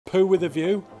poo with a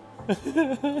view.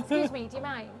 Excuse me, do you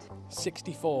mind?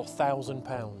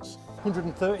 £64,000.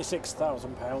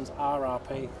 £136,000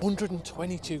 RRP.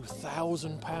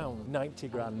 £122,000. 90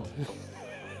 grand.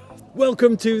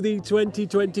 Welcome to the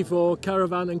 2024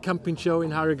 Caravan and Camping Show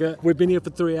in Harrogate. We've been here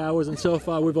for 3 hours and so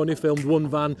far we've only filmed one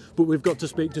van, but we've got to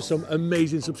speak to some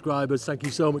amazing subscribers. Thank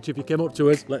you so much if you came up to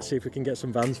us. Let's see if we can get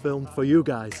some vans filmed for you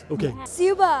guys. Okay. See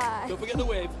you, bye. Don't forget the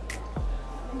wave.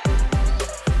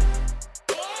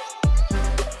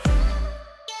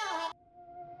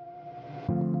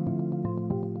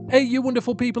 Hey you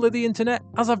wonderful people of the internet,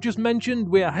 as I've just mentioned,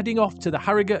 we are heading off to the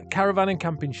Harrogate Caravan and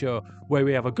Camping Show, where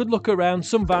we have a good look around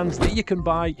some vans that you can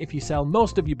buy if you sell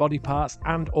most of your body parts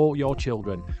and or your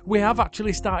children. We have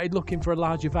actually started looking for a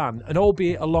larger van, and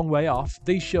albeit a long way off,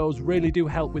 these shows really do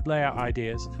help with layout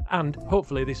ideas, and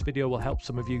hopefully this video will help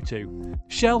some of you too.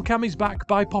 Shell Cam is back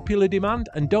by popular demand,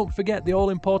 and don't forget the all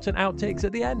important outtakes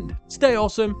at the end. Stay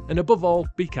awesome, and above all,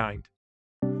 be kind.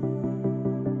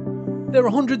 There are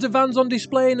hundreds of vans on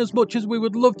display, and as much as we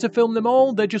would love to film them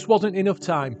all, there just wasn't enough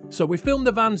time. So we filmed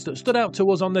the vans that stood out to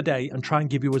us on the day and try and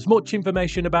give you as much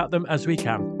information about them as we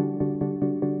can.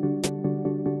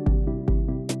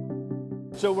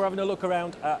 So we're having a look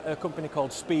around at a company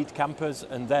called Speed Campers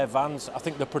and their vans. I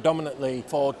think they're predominantly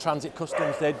for transit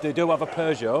customs. They do have a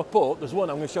Peugeot, but there's one,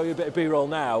 I'm going to show you a bit of B-roll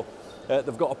now.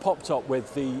 They've got a pop top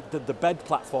with the bed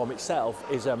platform itself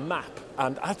is a map,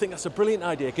 and I think that's a brilliant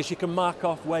idea because you can mark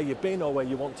off where you've been or where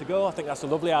you want to go. I think that's a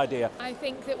lovely idea. I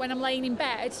think that when I'm laying in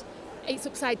bed, it's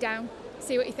upside down.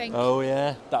 See what you think. Oh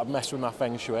yeah, that'd mess with my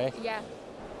feng shui. Yeah.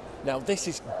 Now this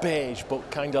is beige,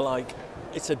 but kind of like,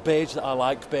 it's a beige that I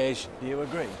like, beige. Do you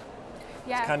agree?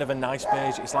 Yeah. It's kind of a nice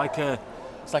beige. It's like an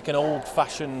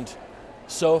old-fashioned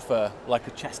sofa, like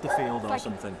a Chesterfield or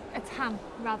something. A tan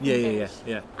rather than beige.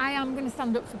 Yeah. I am going to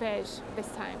stand up for beige this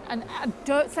time, and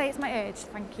don't say it's my age.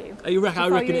 Thank you. I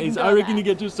reckon it is. I reckon you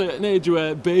get to a certain age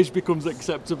where beige becomes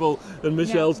acceptable, and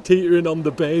Michelle's teetering on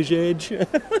the beige age.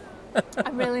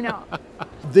 I'm really not.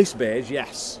 This beige,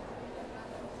 yes.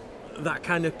 That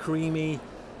kind of creamy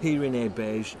hearing aid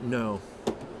beige, no.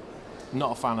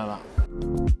 Not a fan of that.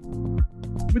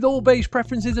 With all beige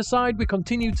preferences aside, we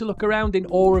continue to look around in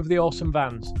awe of the awesome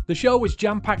vans. The show was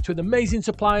jam-packed with amazing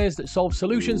suppliers that solve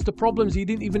solutions to problems you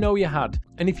didn't even know you had.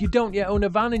 And if you don't yet own a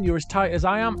van and you're as tight as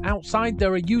I am, outside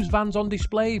there are used vans on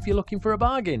display if you're looking for a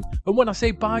bargain. And when I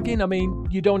say bargain, I mean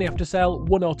you'd only have to sell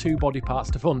 1 or 2 body parts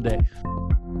to fund it.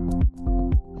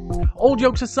 All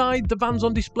jokes aside, the vans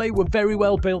on display were very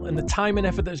well built, and the time and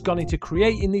effort that's gone into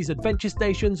creating these adventure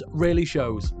stations really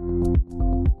shows.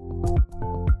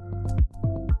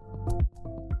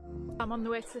 I'm on the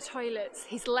way to the toilets.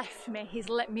 He's left me. He's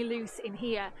let me loose in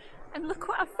here. And look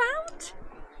what I found.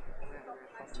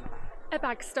 A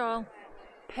bag stall.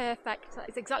 Perfect. That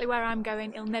is exactly where I'm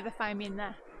going. He'll never find me in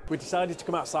there. We decided to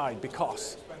come outside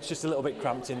because it's just a little bit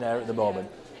cramped in there at the moment.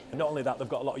 Yeah. And not only that, they've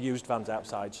got a lot of used vans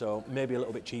outside, so maybe a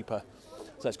little bit cheaper.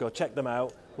 So let's go check them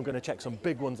out. We're going to check some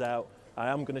big ones out. I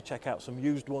am going to check out some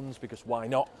used ones because why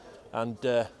not? And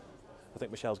I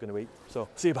think Michelle's going to eat. So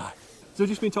see you bye. So we've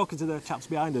just been talking to the chaps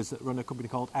behind us that run a company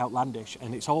called Outlandish,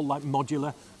 and it's all like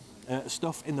modular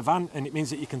stuff in the van, and it means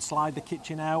that you can slide the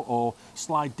kitchen out or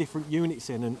slide different units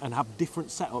in and have different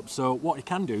setups. So what you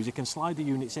can do is you can slide the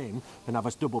units in and have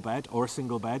a double bed or a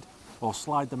single bed, or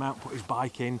slide them out, put his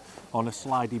bike in on a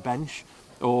slidey bench,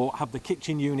 or have the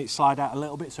kitchen unit slide out a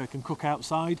little bit so he can cook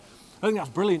outside. I think that's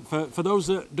brilliant for those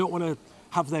that don't want to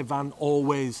have their van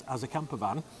always as a camper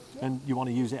van, and you want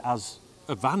to use it as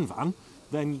a van,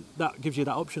 then that gives you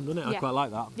that option, doesn't it? Yeah. I quite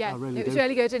like that. Yeah, I really it was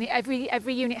really good, and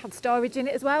every unit had storage in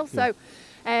it as well. So,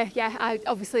 I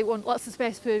obviously want lots of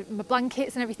space for my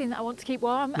blankets and everything that I want to keep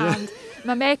warm, and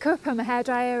my makeup and my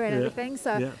hairdryer and everything.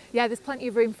 So, there's plenty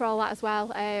of room for all that as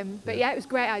well. But it was a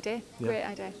great idea. Great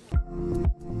idea.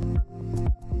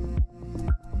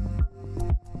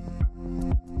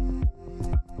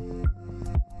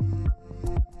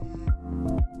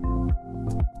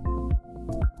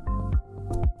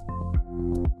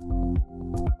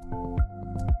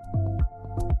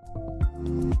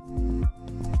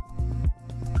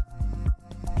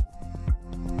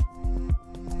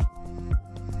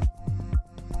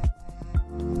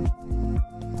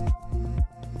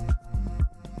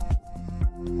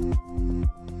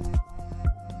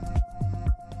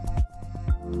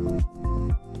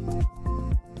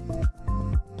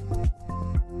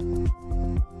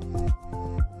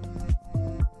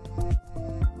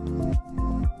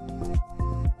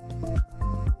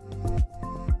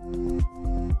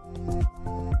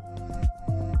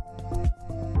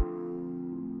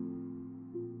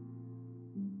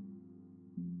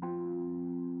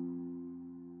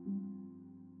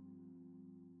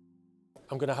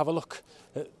 I'm going to have a look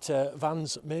at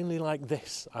vans mainly like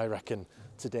this, I reckon,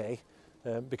 today.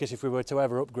 Because if we were to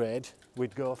ever upgrade,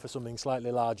 we'd go for something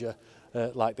slightly larger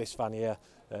like this van here.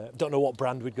 Don't know what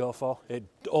brand we'd go for. It'd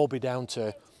all be down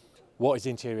to what is the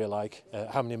interior like,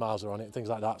 how many miles are on it, things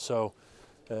like that. So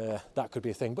that could be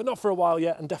a thing, but not for a while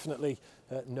yet, and definitely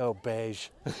no beige.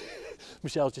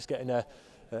 Michelle's just getting a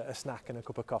snack and a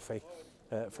cup of coffee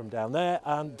from down there,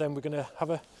 and then we're going to have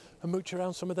a mooch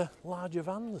around some of the larger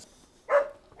vans.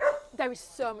 There is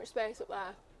so much space up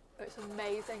there. It's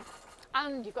amazing.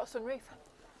 And you've got a sunroof.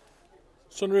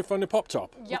 Sunroof on the pop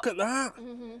top? Yep. Look at that!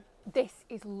 Mm-hmm. This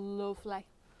is lovely.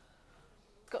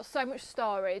 It's got so much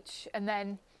storage, and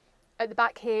then at the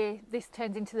back here, this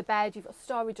turns into the bed. You've got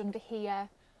storage under here,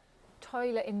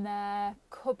 toilet in there,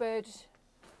 cupboard.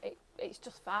 It's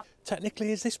just fab.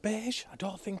 Technically, is this beige? I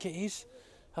don't think it is.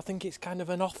 I think it's kind of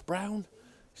an off brown.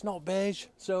 It's not beige,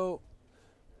 so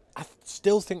I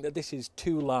still think that this is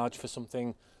too large for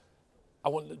something. I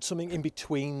want something in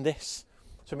between this,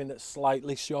 something that's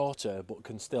slightly shorter but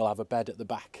can still have a bed at the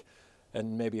back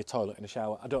and maybe a toilet and a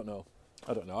shower. I don't know.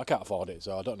 I can't afford it,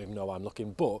 so I don't even know why I'm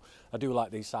looking, but I do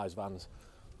like these size vans.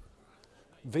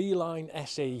 V-Line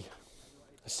SE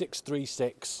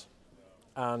 636,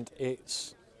 and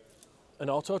it's an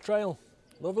auto trail.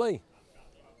 Lovely.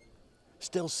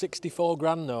 Still 64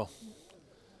 grand though.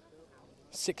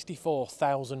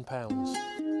 £64,000.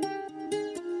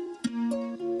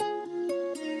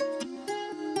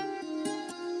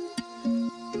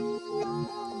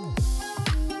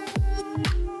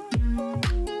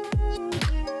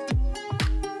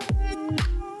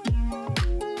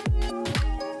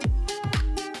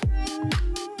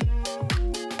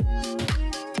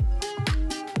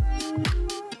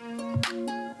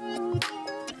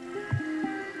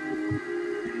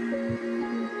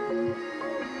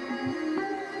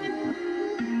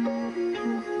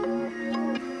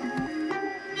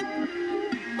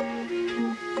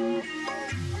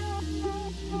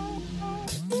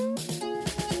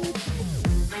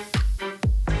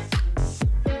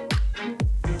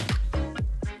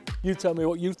 You tell me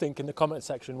what you think in the comment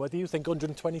section, whether you think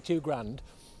 122 grand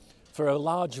for a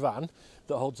large van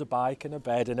that holds a bike and a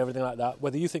bed and everything like that,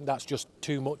 whether you think that's just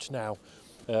too much now,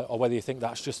 or whether you think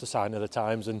that's just a sign of the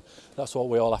times and that's what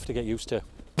we all have to get used to.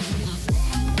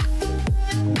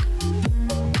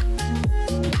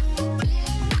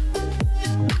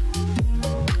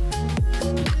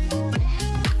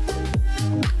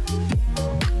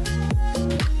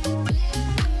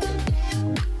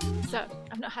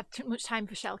 Had too much time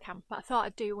for shell camp, but I thought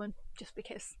I'd do one just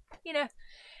because, you know,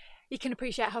 you can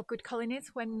appreciate how good Colin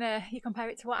is when you compare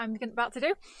it to what I'm about to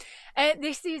do.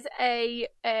 This is a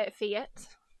Fiat.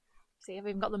 See, I've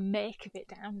even got the make of it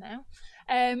down now.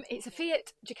 It's a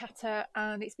Fiat Ducato,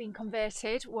 and it's been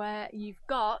converted where you've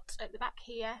got at the back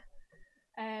here,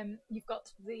 you've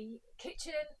got the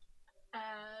kitchen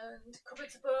and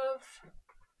cupboards above,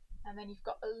 and then you've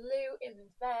got a loo in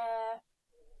there.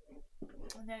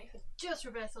 And then if you just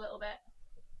reverse a little bit,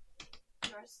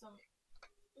 there are some.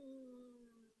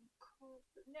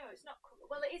 No, it's not cupboard.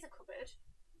 Well, it is a cupboard,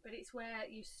 but it's where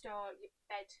you store your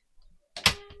bed.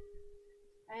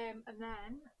 And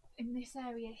then in this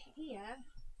area here,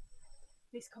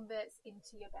 this converts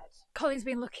into your bed. Colin's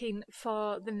been looking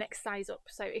for the next size up,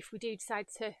 so if we do decide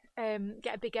to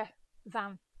get a bigger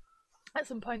van at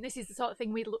some point, this is the sort of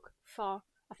thing we'd look for,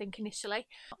 I think, initially.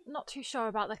 Not too sure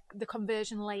about the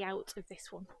conversion layout of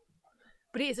this one,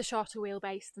 but it is a shorter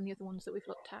wheelbase than the other ones that we've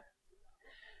looked at.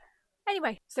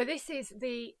 Anyway, so this is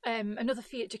the another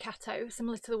Fiat Ducato,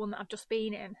 similar to the one that I've just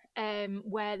been in,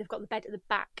 where they've got the bed at the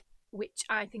back, which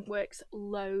I think works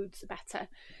loads better.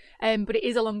 But it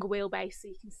is a longer wheelbase, so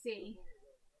you can see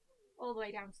all the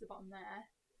way down to the bottom there.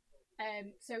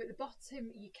 So at the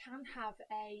bottom you can have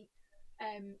a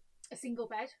single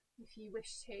bed if you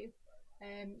wish to.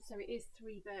 So it is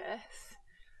 3 berth,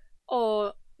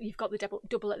 or you've got the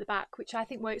double at the back, which I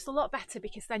think works a lot better,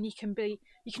 because then you can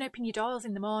open your doors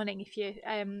in the morning if you're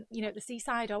you know, at the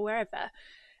seaside or wherever.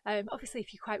 Obviously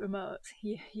if you're quite remote,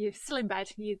 you're still in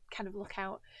bed, you kind of look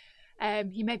out.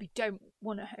 You maybe don't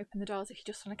want to open the doors if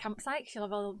you're just on a campsite, because you'll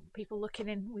have all the people looking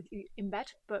in with you in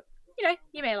bed, but you know,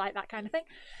 you may like that kind of thing.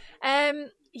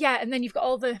 Yeah, and then you've got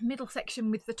all the middle section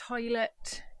with the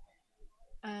toilet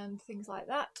and things like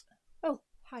that. Oh,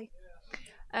 hi.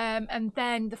 And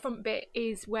then the front bit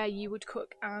is where you would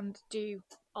cook and do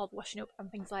all the washing up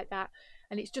and things like that.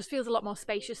 And it just feels a lot more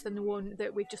spacious than the one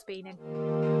that we've just been in.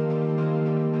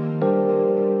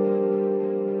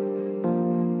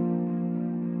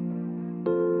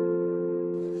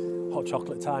 Hot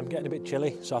chocolate time, getting a bit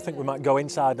chilly, so I think we might go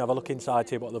inside and have a look inside,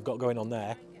 see what they've got going on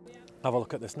there. have a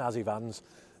look at the snazzy vans,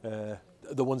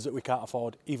 the ones that we can't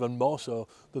afford, even more so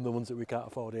than the ones that we can't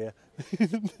afford here.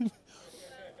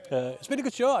 It's been a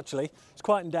good show actually. It's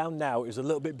quieting down now. It was a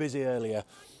little bit busy earlier.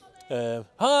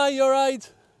 Hi, you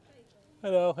alright?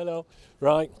 Hello, hello.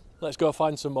 Right, let's go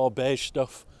find some more beige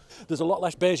stuff. There's a lot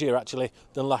less beige here actually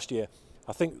than last year.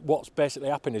 I think what's basically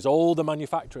happened is all the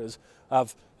manufacturers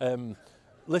have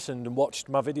listened and watched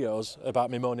my videos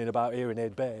about me moaning about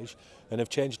Ironade beige and have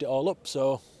changed it all up.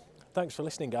 So thanks for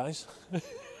listening, guys.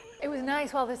 It was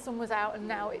nice while the sun was out, and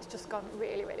now it's just gone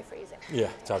really, really freezing.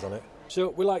 Yeah, it has on it. So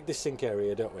we like this sink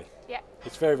area, don't we? Yeah.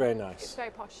 It's very, very nice. It's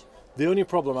very posh. The only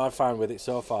problem I've found with it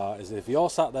so far is that if you're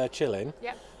sat there chilling,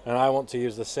 yep, and I want to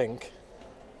use the sink,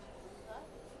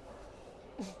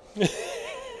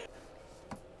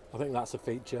 I think that's a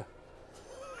feature.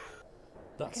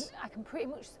 I can pretty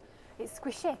much, it's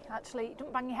squishy actually.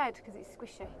 Don't bang your head because it's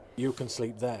squishy. You can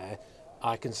sleep there,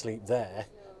 I can sleep there,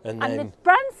 and then... then...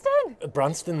 Branston!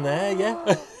 Branston there,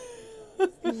 yeah.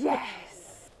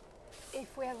 Yes!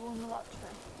 If we ever won the lottery,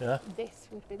 yeah, this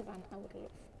would be the van I would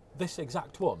love. This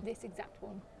exact one? This exact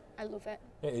one. I love it.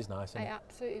 It is nice, isn't it? I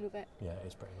absolutely love it. Yeah, it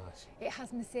is pretty nice. It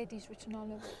has Mercedes written all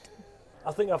over it.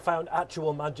 I think I've found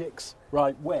actual magics.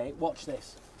 Right, wait, watch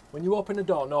this. When you open a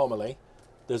door normally,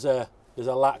 there's a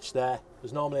latch there.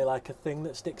 There's normally like a thing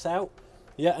that sticks out.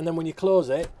 Yeah, and then when you close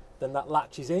it, then that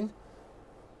latch is in.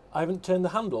 I haven't turned the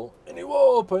handle and it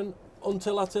won't open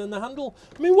until I turn the handle.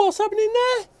 I mean, what's happening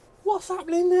there? What's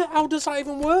happening there? How does that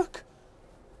even work?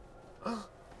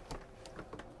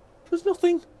 There's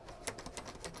nothing.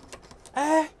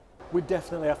 We'd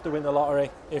definitely have to win the lottery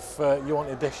if you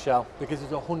wanted this shell, because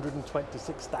it's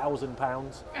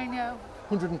 £126,000. I know.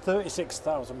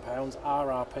 £136,000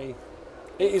 RRP.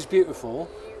 It is beautiful,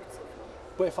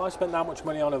 but if I spent that much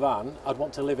money on a van, I'd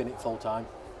want to live in it full time.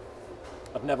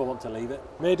 I'd never want to leave it.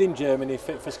 Made in Germany,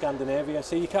 fit for Scandinavia.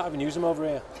 See, you can't even use them over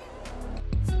here.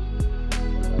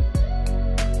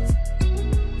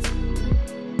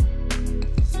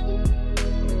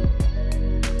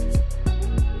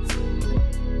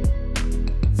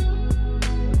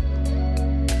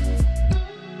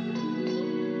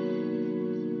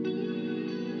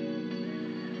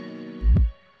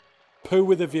 Poo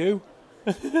with a view.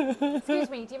 Excuse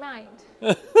me, do you mind?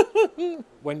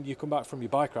 When you come back from your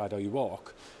bike ride or you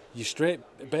walk, you straight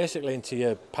basically into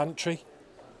your pantry.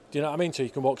 Do you know what I mean? So you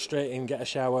can walk straight in, get a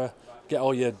shower, get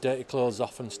all your dirty clothes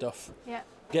off and stuff. Yeah.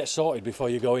 Get sorted before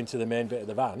you go into the main bit of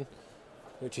the van,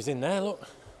 which is in there. Look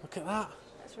at that.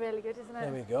 That's really good, isn't it?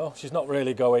 There we go. She's not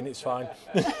really going, it's fine.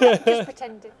 Just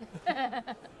pretending.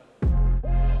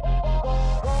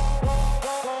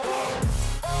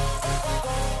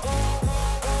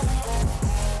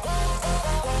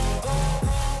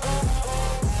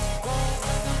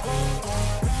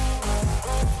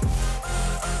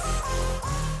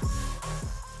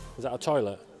 Is that a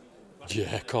toilet?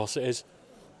 Yeah, of course it is.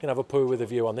 You can have a poo with a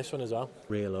view on this one as well.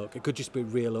 Real oak. It could just be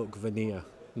real oak veneer,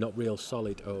 not real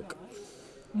solid oak.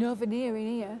 No veneer in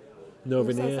here. No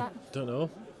Who veneer? says that? Don't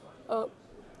know. Oak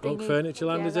Furniture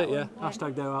Land, is it? Yeah. One, yeah.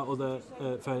 Hashtag there are other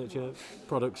furniture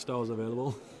product stores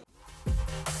available.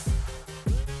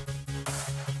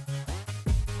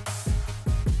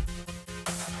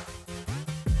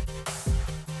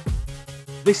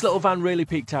 This little van really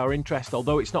piqued our interest.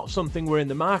 Although it's not something we're in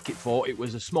the market for, it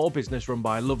was a small business run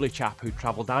by a lovely chap who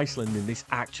travelled Iceland in this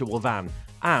actual van,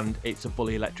 and it's a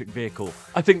fully electric vehicle.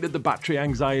 I think that the battery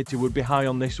anxiety would be high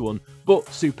on this one,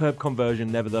 but superb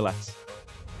conversion nevertheless.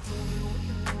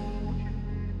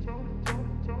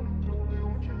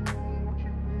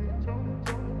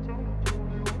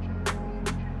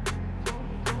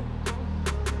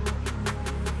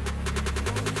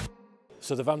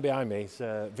 So the van behind me is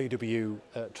a VW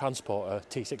Transporter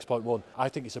T6.1. I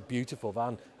think it's a beautiful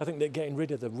van. I think that getting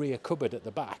rid of the rear cupboard at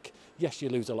the back, yes, you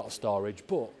lose a lot of storage,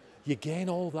 but you gain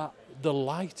all that. The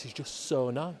light is just so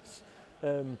nice.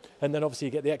 And then obviously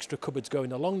you get the extra cupboards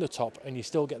going along the top, and you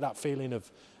still get that feeling of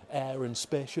air and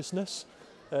spaciousness.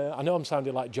 I know I'm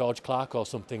sounding like George Clark or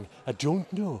something. I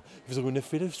don't know if I'm going to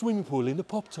fit a swimming pool in the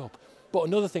pop-top. But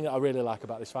another thing that I really like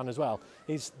about this van as well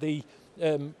is the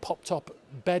pop-top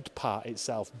bed part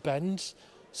itself bends,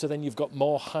 so then you've got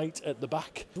more height at the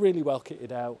back. Really well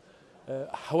kitted out.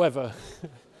 However,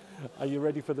 are you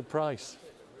ready for the price?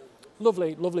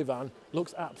 Lovely, lovely van,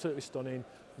 looks absolutely stunning.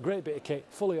 Great bit of kit,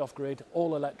 fully off-grid,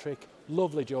 all electric,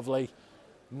 lovely jovely,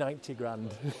 90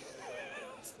 grand.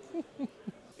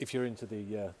 If you're into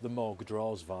the Morgue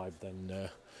Drawers vibe, then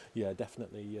yeah,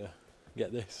 definitely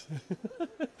Get this.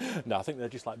 No, I think they're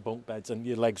just like bunk beds, and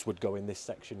your legs would go in this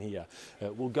section here.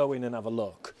 We'll go in and have a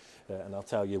look, and I'll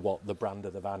tell you what the brand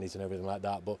of the van is and everything like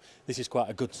that, but this is quite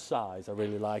a good size. I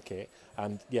really like it,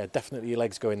 and yeah, definitely your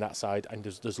legs go in that side, and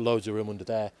there's loads of room under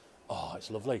there. Oh, it's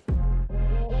lovely.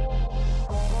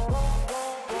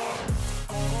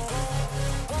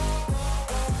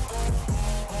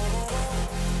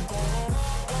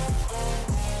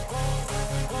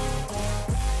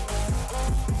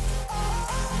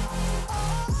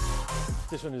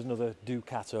 This one is another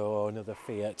Ducato, another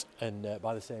Fiat, and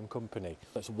by the same company.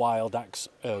 That's Wild Axe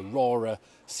Aurora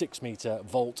 6-metre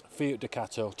Volt Fiat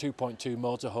Ducato 2.2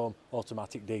 Motorhome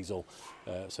automatic diesel.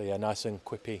 So yeah, nice and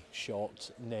quippy,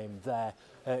 short name there.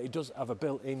 It does have a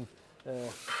built-in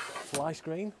fly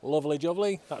screen, lovely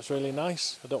jubbly. That's really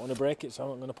nice. I don't want to break it, so I'm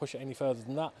not going to push it any further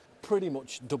than that. Pretty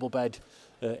much double bed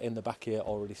in the back here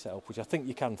already set up, which I think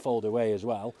you can fold away as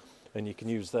well, and you can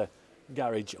use the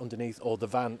garage underneath or the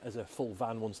van as a full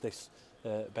van once this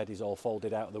bed is all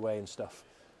folded out of the way and stuff.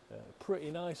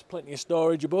 Pretty nice, plenty of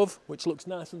storage above, which looks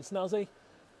nice and snazzy,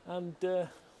 and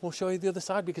we'll show you the other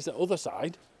side, because the other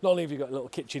side, not only have you got a little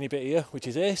kitcheny bit here, which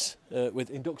is this, with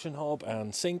induction hob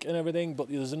and sink and everything, but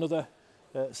there's another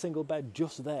single bed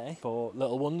just there for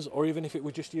little ones, or even if it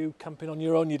was just you camping on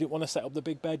your own, you didn't want to set up the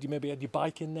big bed, you maybe had your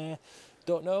bike in there,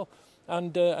 don't know,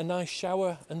 and a nice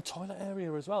shower and toilet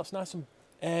area as well. It's nice and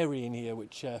airy in here,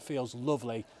 which feels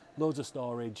lovely. Loads of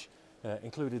storage,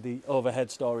 included the overhead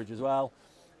storage as well,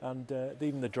 and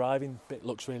even the driving bit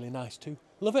looks really nice too.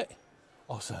 Love it.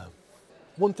 Awesome.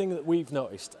 One thing that we've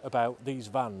noticed about these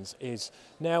vans is,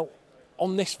 now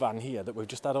on this van here that we've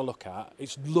just had a look at,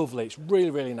 it's lovely, it's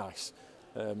really, really nice.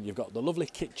 You've got the lovely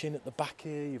kitchen at the back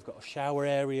here, you've got a shower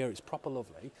area, it's proper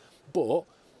lovely, but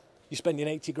you're spending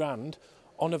 80 grand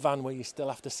on a van where you still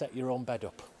have to set your own bed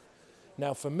up.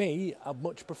 Now for me, I'd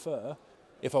much prefer,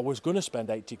 if I was going to spend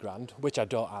 80 grand, which I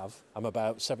don't have, I'm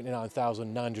about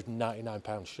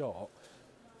 £79,999 short,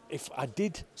 if I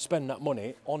did spend that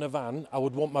money on a van, I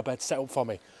would want my bed set up for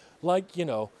me. Like, you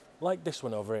know, like this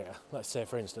one over here, let's say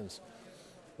for instance.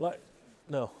 Like,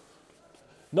 no,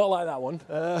 not like that one,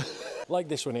 like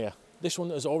this one here. This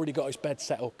one has already got its bed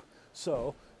set up.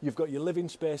 So you've got your living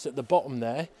space at the bottom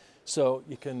there, so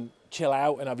you can chill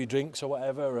out and have your drinks or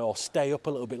whatever, or stay up a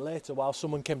little bit later while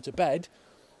someone came to bed,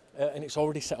 and it's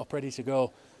already set up ready to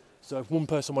go. So if one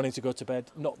person wanted to go to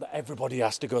bed, not that everybody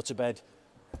has to go to bed,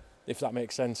 if that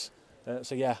makes sense.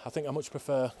 So yeah, I think I much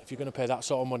prefer, if you're going to pay that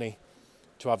sort of money,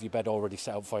 to have your bed already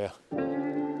set up for you.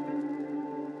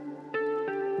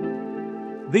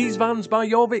 These vans by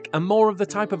Jorvik are more of the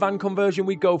type of van conversion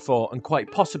we go for, and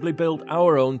quite possibly build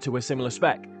our own to a similar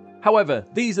spec. However,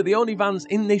 these are the only vans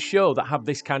in this show that have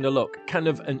this kind of look, kind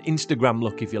of an Instagram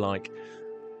look if you like.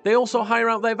 They also hire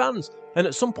out their vans, and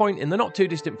at some point in the not too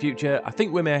distant future, I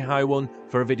think we may hire one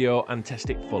for a video and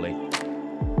test it fully.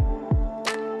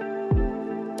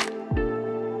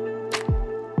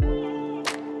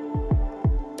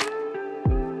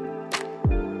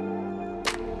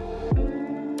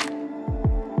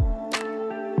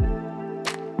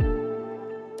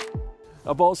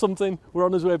 I bought something, we're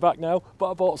on his way back now,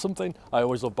 but I bought something. I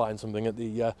always love buying something at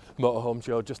the Motorhome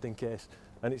show just in case.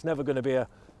 And it's never going to be a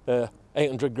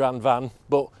 800 grand van,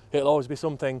 but it'll always be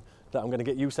something that I'm going to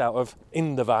get use out of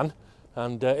in the van.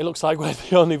 And it looks like we're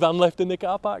the only van left in the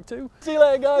car park too. See you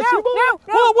later guys. No, no,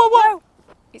 no, no.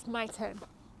 It's my turn.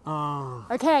 Oh.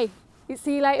 Okay,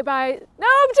 see you later, bye. No,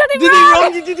 I'm done it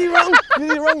wrong! You did it wrong! You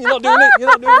did it wrong, you're not doing it, you're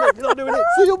not doing it, you're not doing it.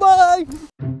 See you, bye!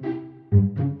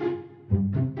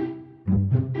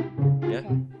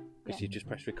 You just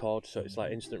press record, so it's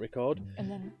like instant record,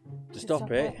 and then to stop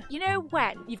it. You know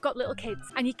when you've got little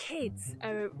kids and your kids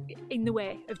are in the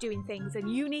way of doing things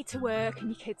and you need to work and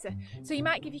your kids are, so you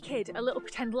might give your kid a little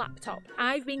pretend laptop.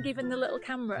 I've been given the little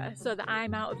camera so that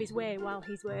I'm out of his way while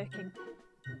he's working.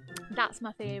 That's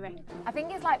my theory. I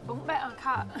think it's like bunk bed on a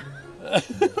cat.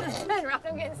 Turn around,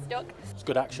 I'm getting stuck. It's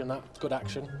good action, that. It's good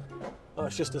action. Oh,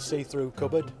 it's just a see-through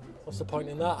cupboard. What's the point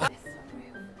in that?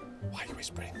 Why are you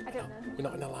whispering? I don't know. We're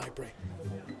not in a library.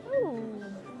 Ooh.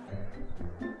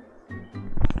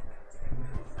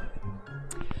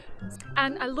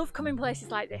 And I love coming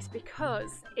places like this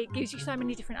because it gives you so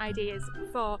many different ideas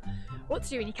for what to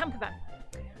do in your camper van.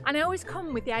 And I always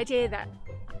come with the idea that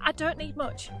I don't need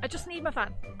much. I just need my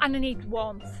van, and I need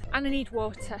warmth, and I need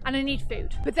water, and I need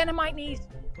food. But then I might need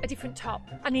a different top.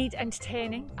 I need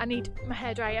entertaining, I need my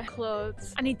hairdryer,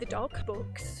 clothes, I need the dog,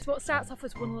 books. So what starts off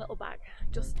as one little bag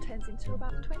just turns into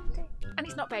about 20. And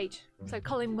it's not beige, so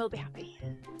Colin will be happy.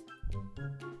 I'm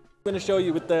going to show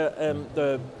you with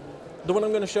the The one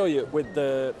I'm going to show you with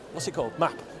the, what's it called?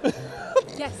 Map.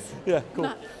 Yes. Yeah, cool.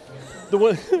 Map. The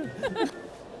one.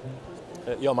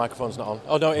 Your microphone's not on.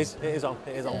 Oh no, it is on.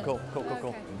 It is on. Cool.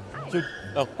 Okay. So,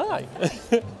 oh, hi.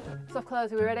 Soft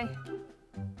close, are we ready?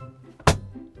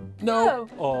 No.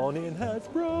 Awning has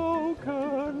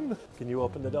broken. Can you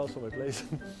open the doors for me, please?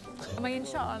 Am I in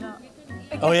shot or not?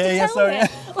 Oh yeah, sorry. Yeah.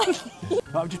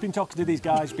 I've just been talking to these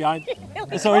guys behind.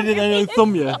 Sorry, did I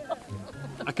thumb you?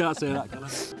 I can't say that, can I?